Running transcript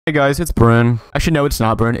Hey guys, it's Broon. Actually, no, it's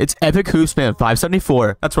not Broon. It's Epic Hoopz Man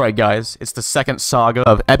 574. That's right, guys. It's the second saga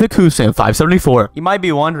of Epic Hoopz Man 574. You might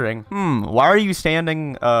be wondering, why are you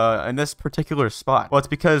standing in this particular spot? Well, it's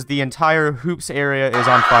because the entire Hoopz area is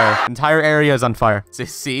on fire. The entire area is on fire.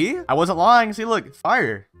 See? I wasn't lying. See, look,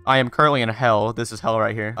 fire. I am currently in hell. This is hell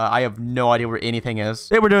right here. I have no idea where anything is.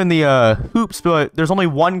 Today we're doing the hoops, but there's only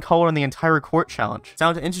one color in the entire court challenge.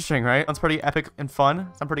 Sounds interesting, right? Sounds pretty epic and fun.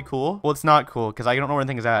 Sounds pretty cool. Well, it's not cool because I don't know where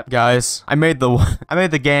anything is at. Guys, I made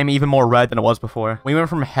the game even more red than it was before. We went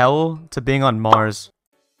from hell to being on Mars.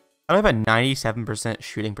 I have a 97%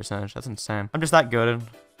 shooting percentage. That's insane. I'm just that good.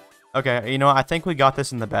 Okay, you know what? I think we got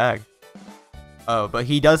this in the bag. Oh, but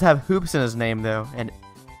he does have hoops in his name though, and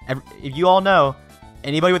if you all know,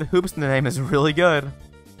 anybody with hoops in the name is really good.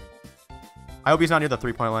 I hope he's not near the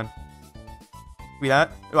 3-point line. See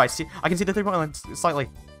that? Oh, I can see the 3-point line slightly.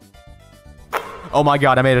 Oh my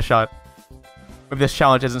god, I made a shot. Maybe this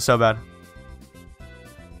challenge isn't so bad.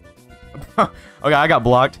 Okay, I got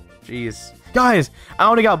blocked. Jeez. Guys, I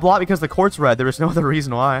only got blocked because the court's red. There was no other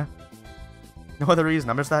reason why. No other reason.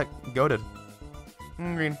 I'm just that goated.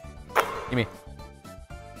 Green. Give me.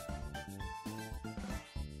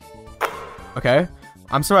 Okay.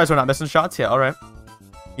 I'm surprised we're not missing shots yet. Alright.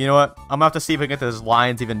 You know what? I'm gonna have to see if we can get those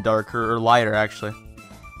lines even darker or lighter, actually.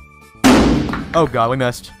 Oh god, we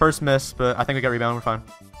missed. First miss, but I think we got rebound. We're fine.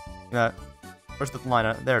 Yeah. Where's the line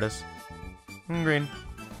at? There it is. Green.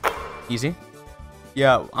 Easy.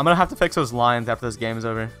 Yeah, I'm gonna have to fix those lines after this game is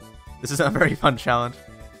over. This is a very fun challenge.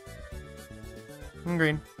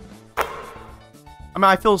 Green. I mean,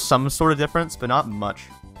 I feel some sort of difference, but not much.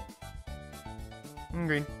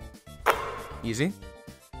 Green. Easy.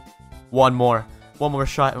 One more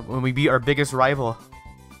shot when we beat our biggest rival.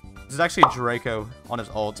 This is actually Draco on his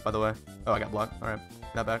ults, by the way. Oh, I got blocked. Alright,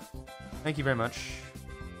 got back. Thank you very much.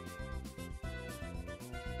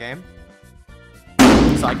 Game.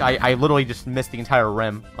 It's like I literally just missed the entire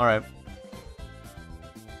rim. Alright.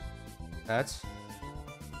 That's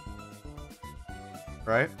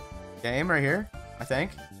right. Game right here, I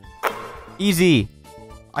think. Easy.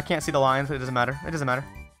 I can't see the lines, but it doesn't matter. It doesn't matter.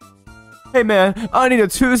 Hey man, I need a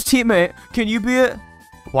 2's teammate. Can you be it?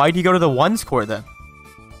 Why do you go to the 1's court then?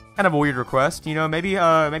 Kind of a weird request, you know. Maybe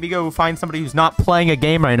go find somebody who's not playing a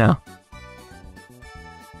game right now.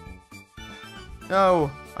 No,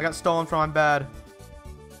 I got stolen from. I'm bad.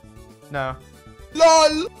 No.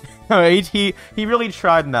 LOL. he really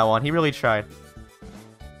tried in that one. He really tried.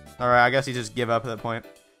 All right, I guess he just give up at that point.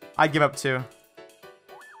 I'd give up too.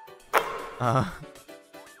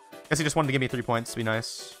 Guess he just wanted to give me 3 points to be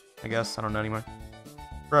nice. I guess. I don't know anymore.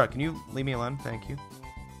 Bruh, can you leave me alone? Thank you.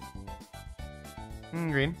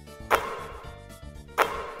 Green.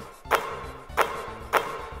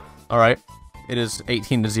 Alright. It is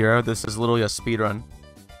 18-0. This is literally a speed run.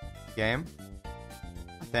 Game.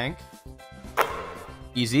 I think.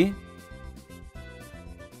 Easy.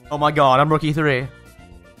 Oh my god, I'm rookie 3.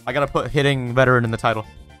 I gotta put hitting veteran in the title.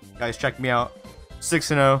 Guys, check me out.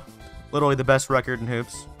 6-0. Literally the best record in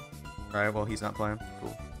hoops. Alright, well, he's not playing.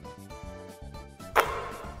 Cool.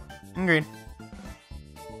 Green.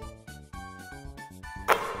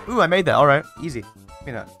 Ooh, I made that. Alright. Easy. Give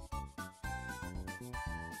me that.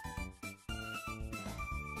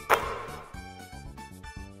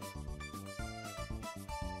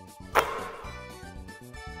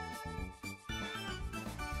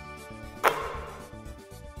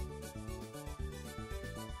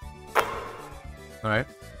 Alright.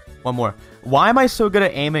 One more. Why am I so good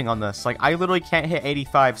at aiming on this? Like, I literally can't hit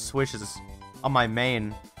 85 swishes on my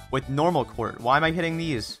main with normal court. Why am I hitting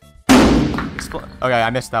these? Okay, I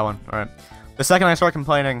missed that one. Alright. The second I start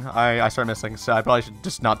complaining, I start missing, so I probably should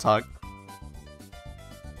just not talk.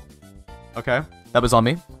 Okay, that was on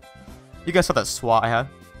me. You guys saw that swat I had.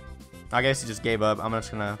 I guess he just gave up. I'm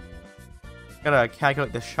just gonna... Gotta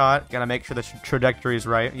calculate the shot. Gotta make sure the trajectory is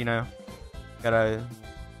right, you know. Gotta...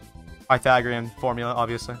 Pythagorean formula,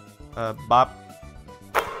 obviously. Bop.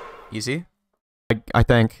 Easy. I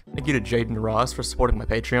think. Thank you to Jaden Ross for supporting my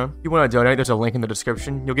Patreon. If you want to donate, there's a link in the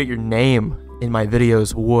description. You'll get your name in my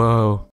videos. Whoa.